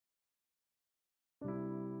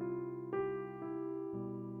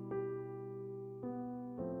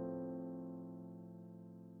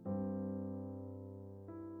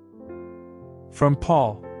From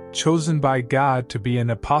Paul, chosen by God to be an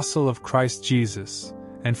apostle of Christ Jesus,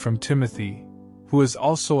 and from Timothy, who is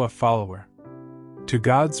also a follower. To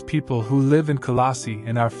God's people who live in Colossae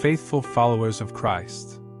and are faithful followers of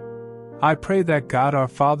Christ. I pray that God our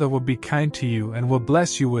Father will be kind to you and will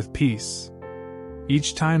bless you with peace.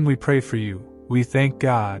 Each time we pray for you, we thank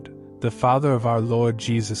God, the Father of our Lord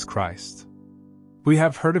Jesus Christ. We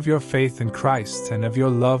have heard of your faith in Christ and of your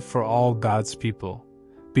love for all God's people,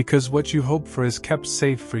 because what you hope for is kept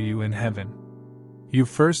safe for you in heaven. You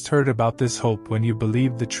first heard about this hope when you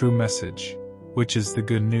believed the true message, which is the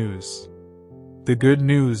good news. The good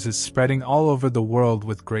news is spreading all over the world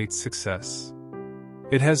with great success.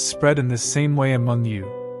 It has spread in the same way among you,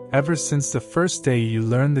 ever since the first day you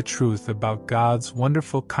learned the truth about God's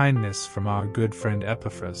wonderful kindness from our good friend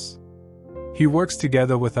Epaphras. He works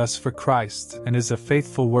together with us for Christ and is a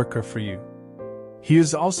faithful worker for you. He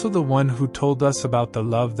is also the one who told us about the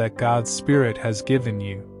love that God's Spirit has given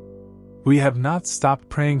you. We have not stopped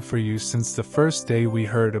praying for you since the first day we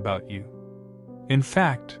heard about you. In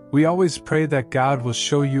fact, we always pray that God will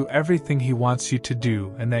show you everything He wants you to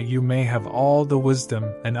do and that you may have all the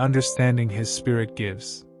wisdom and understanding His Spirit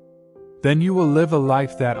gives. Then you will live a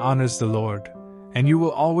life that honors the Lord, and you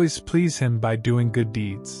will always please Him by doing good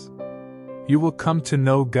deeds. You will come to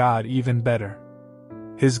know God even better.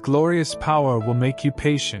 His glorious power will make you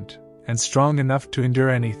patient and strong enough to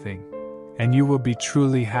endure anything, and you will be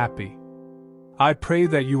truly happy. I pray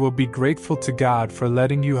that you will be grateful to God for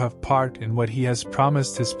letting you have part in what He has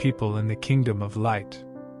promised His people in the kingdom of light.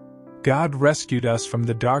 God rescued us from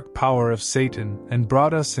the dark power of Satan and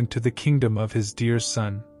brought us into the kingdom of His dear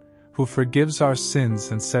Son, who forgives our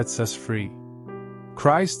sins and sets us free.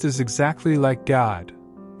 Christ is exactly like God,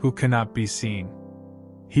 who cannot be seen.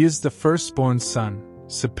 He is the firstborn Son,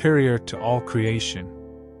 superior to all creation.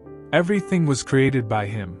 Everything was created by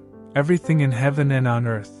Him, everything in heaven and on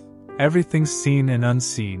earth. Everything seen and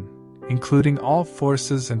unseen, including all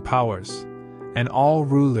forces and powers, and all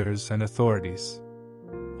rulers and authorities.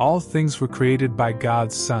 All things were created by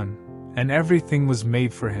God's Son, and everything was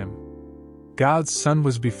made for Him. God's Son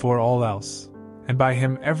was before all else, and by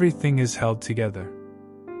Him everything is held together.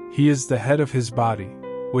 He is the head of His body,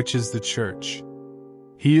 which is the Church.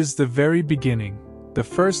 He is the very beginning, the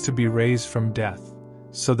first to be raised from death,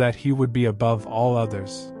 so that He would be above all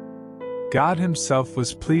others. God Himself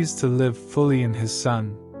was pleased to live fully in His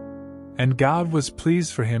Son, and God was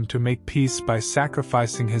pleased for Him to make peace by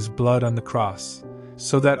sacrificing His blood on the cross,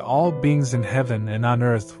 so that all beings in heaven and on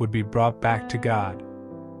earth would be brought back to God.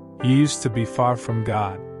 You used to be far from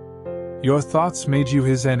God. Your thoughts made you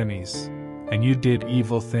His enemies, and you did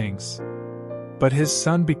evil things. But His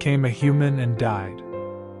Son became a human and died.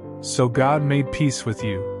 So God made peace with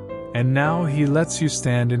you, and now He lets you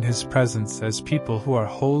stand in His presence as people who are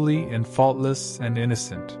holy and faultless and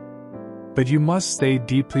innocent. But you must stay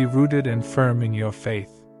deeply rooted and firm in your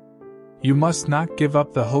faith. You must not give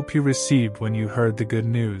up the hope you received when you heard the good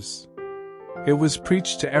news. It was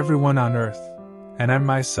preached to everyone on earth, and I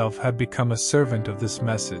myself have become a servant of this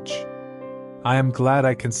message. I am glad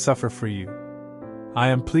I can suffer for you. I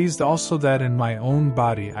am pleased also that in my own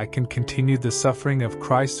body I can continue the suffering of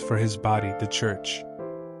Christ for His body, the Church.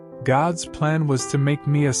 God's plan was to make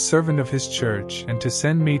me a servant of His Church and to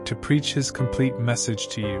send me to preach His complete message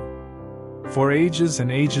to you. For ages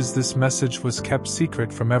and ages this message was kept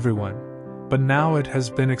secret from everyone, but now it has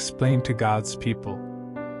been explained to God's people.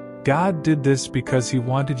 God did this because He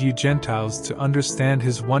wanted you Gentiles to understand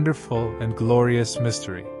His wonderful and glorious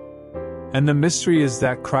mystery. And the mystery is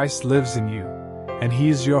that Christ lives in you, and He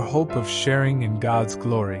is your hope of sharing in God's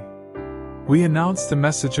glory. We announce the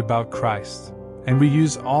message about Christ, and we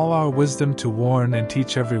use all our wisdom to warn and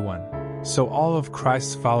teach everyone, so all of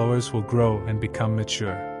Christ's followers will grow and become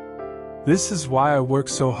mature. This is why I work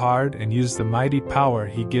so hard and use the mighty power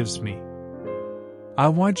He gives me. I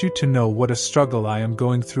want you to know what a struggle I am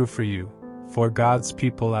going through for you, for God's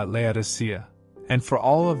people at Laodicea, and for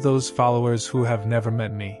all of those followers who have never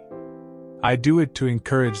met me. I do it to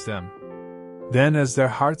encourage them. Then as their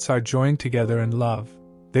hearts are joined together in love,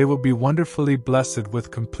 they will be wonderfully blessed with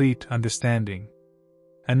complete understanding.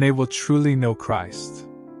 And they will truly know Christ.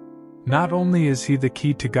 Not only is He the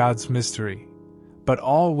key to God's mystery, but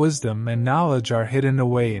all wisdom and knowledge are hidden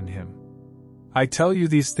away in Him. I tell you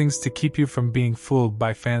these things to keep you from being fooled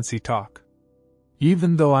by fancy talk.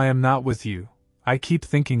 Even though I am not with you, I keep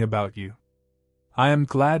thinking about you. I am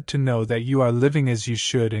glad to know that you are living as you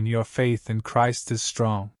should and your faith in Christ is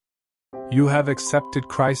strong. You have accepted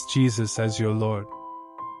Christ Jesus as your Lord.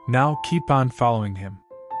 Now keep on following Him.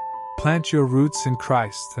 Plant your roots in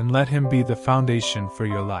Christ and let Him be the foundation for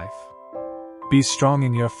your life. Be strong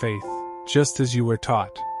in your faith, just as you were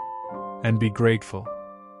taught. And be grateful.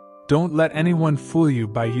 Don't let anyone fool you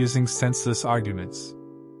by using senseless arguments.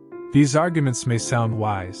 These arguments may sound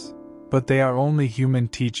wise, but they are only human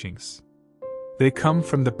teachings. They come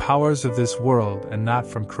from the powers of this world and not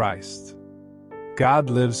from Christ. God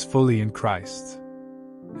lives fully in Christ.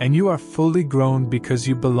 And you are fully grown because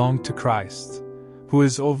you belong to Christ, who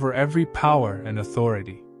is over every power and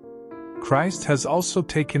authority. Christ has also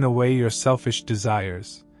taken away your selfish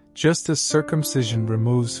desires, just as circumcision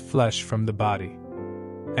removes flesh from the body.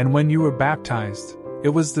 And when you were baptized, it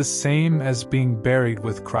was the same as being buried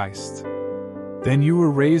with Christ. Then you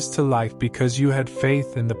were raised to life because you had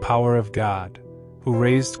faith in the power of God, who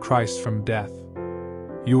raised Christ from death.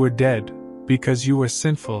 You were dead because you were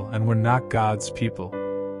sinful and were not God's people.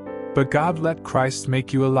 But God let Christ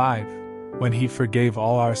make you alive when He forgave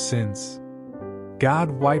all our sins.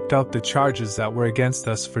 God wiped out the charges that were against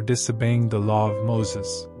us for disobeying the law of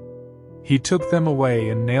Moses. He took them away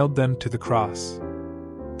and nailed them to the cross.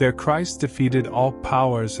 There Christ defeated all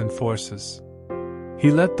powers and forces.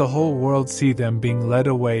 He let the whole world see them being led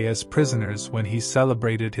away as prisoners when He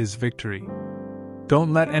celebrated His victory.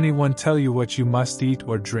 Don't let anyone tell you what you must eat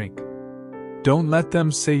or drink. Don't let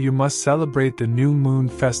them say you must celebrate the new moon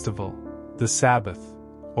festival, the Sabbath,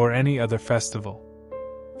 or any other festival.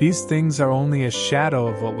 These things are only a shadow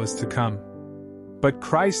of what was to come. But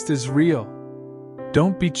Christ is real.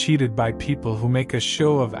 Don't be cheated by people who make a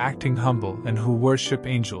show of acting humble and who worship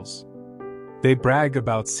angels. They brag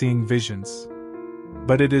about seeing visions.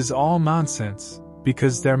 But it is all nonsense,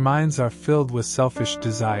 because their minds are filled with selfish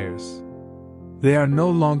desires. They are no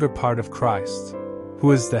longer part of Christ,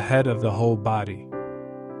 who is the head of the whole body.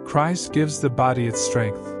 Christ gives the body its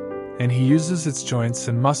strength, and He uses its joints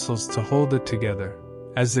and muscles to hold it together,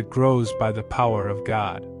 as it grows by the power of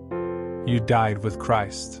God. You died with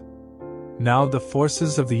Christ. Now the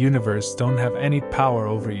forces of the universe don't have any power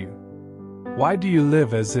over you. Why do you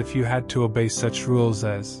live as if you had to obey such rules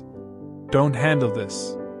as, don't handle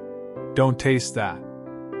this, don't taste that,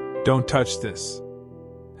 don't touch this?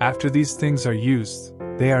 After these things are used,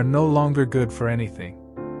 they are no longer good for anything.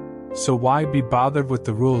 So why be bothered with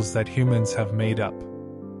the rules that humans have made up?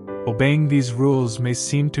 Obeying these rules may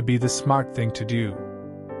seem to be the smart thing to do.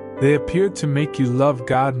 They appear to make you love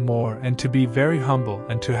God more and to be very humble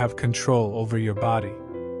and to have control over your body.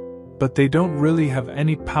 But they don't really have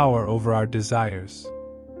any power over our desires.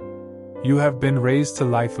 You have been raised to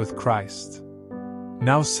life with Christ.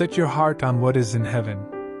 Now set your heart on what is in heaven,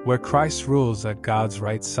 where Christ rules at God's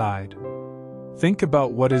right side. Think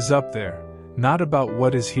about what is up there, not about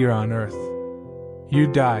what is here on earth. You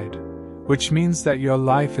died, which means that your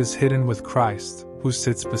life is hidden with Christ, who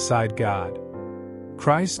sits beside God.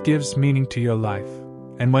 Christ gives meaning to your life,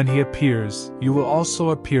 and when He appears, you will also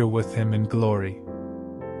appear with Him in glory.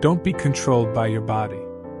 Don't be controlled by your body.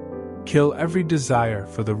 Kill every desire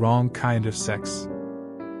for the wrong kind of sex.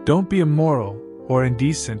 Don't be immoral, or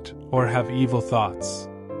indecent, or have evil thoughts.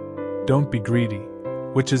 Don't be greedy,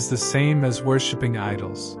 which is the same as worshipping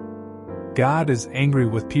idols. God is angry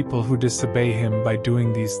with people who disobey Him by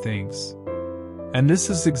doing these things. And this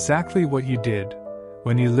is exactly what you did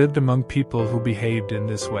when you lived among people who behaved in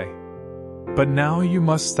this way. But now you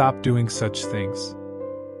must stop doing such things.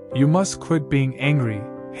 You must quit being angry,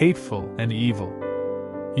 hateful, and evil.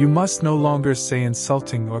 You must no longer say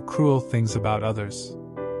insulting or cruel things about others.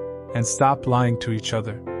 And stop lying to each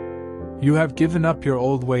other. You have given up your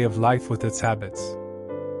old way of life with its habits.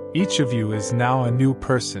 Each of you is now a new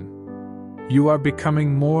person. You are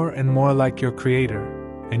becoming more and more like your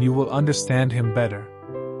Creator, and you will understand Him better.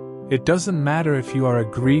 It doesn't matter if you are a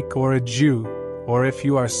Greek or a Jew, or if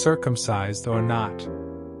you are circumcised or not.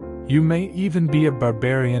 You may even be a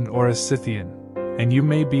barbarian or a Scythian, and you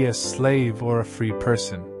may be a slave or a free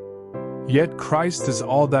person. Yet Christ is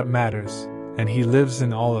all that matters, and He lives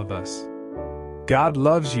in all of us. God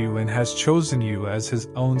loves you and has chosen you as His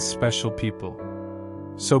own special people.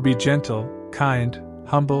 So be gentle, kind,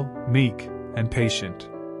 humble, meek, and patient.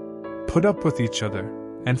 Put up with each other,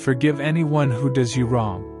 and forgive anyone who does you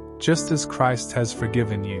wrong, just as Christ has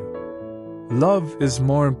forgiven you. Love is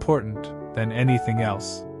more important than anything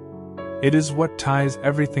else. It is what ties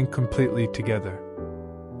everything completely together.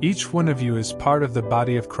 Each one of you is part of the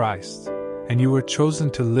body of Christ, and you were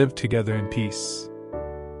chosen to live together in peace.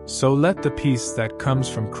 So let the peace that comes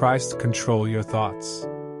from Christ control your thoughts.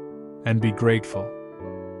 And be grateful.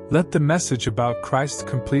 Let the message about Christ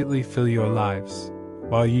completely fill your lives,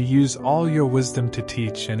 while you use all your wisdom to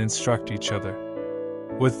teach and instruct each other.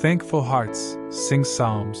 With thankful hearts, sing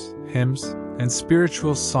psalms, hymns, and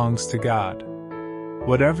spiritual songs to God.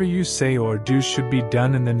 Whatever you say or do should be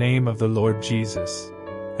done in the name of the Lord Jesus,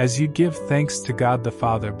 as you give thanks to God the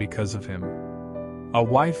Father because of him. A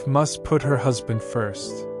wife must put her husband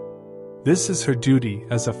first. This is her duty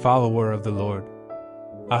as a follower of the Lord.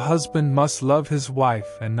 A husband must love his wife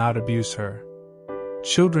and not abuse her.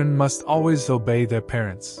 Children must always obey their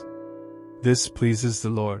parents. This pleases the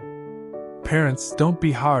Lord. Parents, don't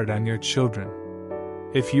be hard on your children.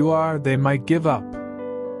 If you are, they might give up.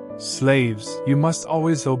 Slaves, you must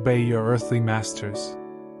always obey your earthly masters.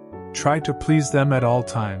 Try to please them at all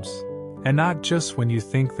times, and not just when you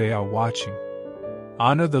think they are watching.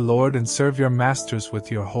 Honor the Lord and serve your masters with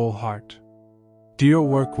your whole heart. Do your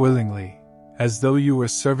work willingly, as though you were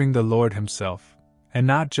serving the Lord himself, and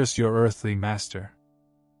not just your earthly master.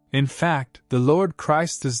 In fact, the Lord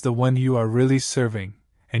Christ is the one you are really serving,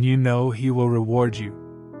 and you know he will reward you.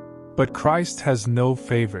 But Christ has no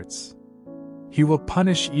favorites. He will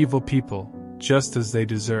punish evil people, just as they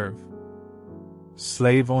deserve.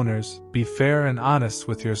 Slave owners, be fair and honest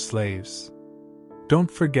with your slaves.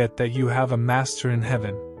 Don't forget that you have a master in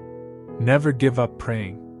heaven. Never give up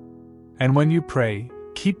praying. And when you pray,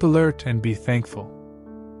 keep alert and be thankful.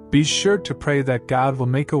 Be sure to pray that God will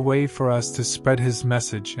make a way for us to spread his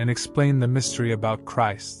message and explain the mystery about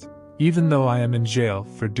Christ, even though I am in jail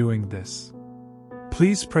for doing this.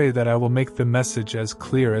 Please pray that I will make the message as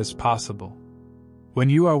clear as possible. When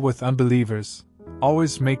you are with unbelievers,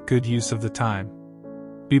 always make good use of the time.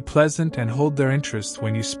 Be pleasant and hold their interest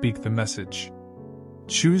when you speak the message.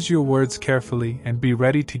 Choose your words carefully and be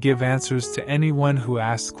ready to give answers to anyone who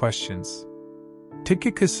asks questions.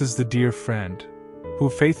 Tychicus is the dear friend, who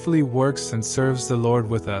faithfully works and serves the Lord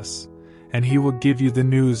with us, and he will give you the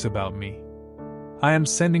news about me. I am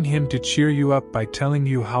sending him to cheer you up by telling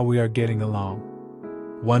you how we are getting along.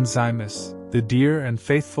 ㅡㅡㅡㅡㅡㅡㅡㅡㅡㅡㅡㅡㅡㅡㅡㅡㅡㅡㅡ the dear and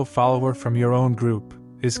faithful follower from your own group,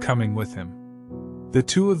 is coming with him. The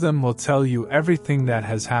two of them will tell you everything that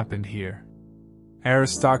has happened here.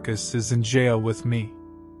 Aristarchus is in jail with me.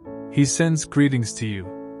 He sends greetings to you,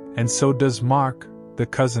 and so does Mark, the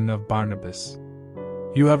cousin of Barnabas.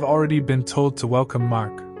 You have already been told to welcome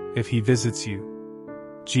Mark, if he visits you.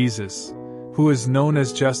 Jesus, who is known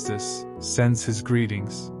as Justice, sends his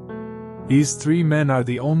greetings. These three men are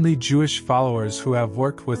the only Jewish followers who have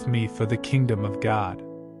worked with me for the kingdom of God.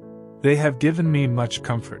 They have given me much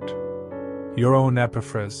comfort. Your own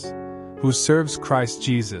Epaphras, who serves Christ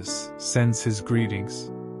Jesus, sends his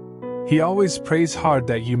greetings. He always prays hard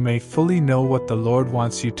that you may fully know what the Lord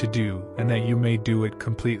wants you to do and that you may do it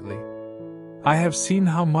completely. I have seen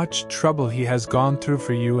how much trouble he has gone through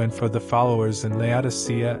for you and for the followers in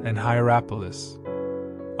Laodicea and Hierapolis.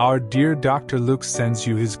 Our dear Dr. Luke sends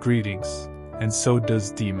you his greetings, and so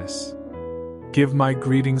does Demas. Give my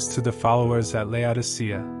greetings to the followers at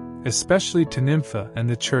Laodicea, especially to Nympha and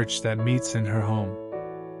the church that meets in her home.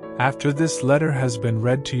 After this letter has been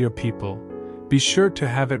read to your people, be sure to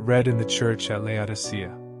have it read in the church at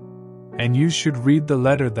Laodicea. And you should read the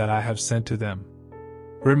letter that I have sent to them.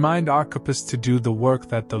 Remind Archippus to do the work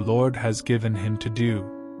that the Lord has given him to do.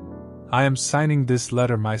 I am signing this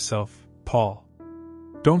letter myself, Paul.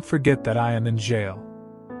 Don't forget that I am in jail.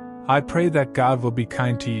 I pray that God will be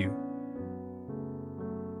kind to you,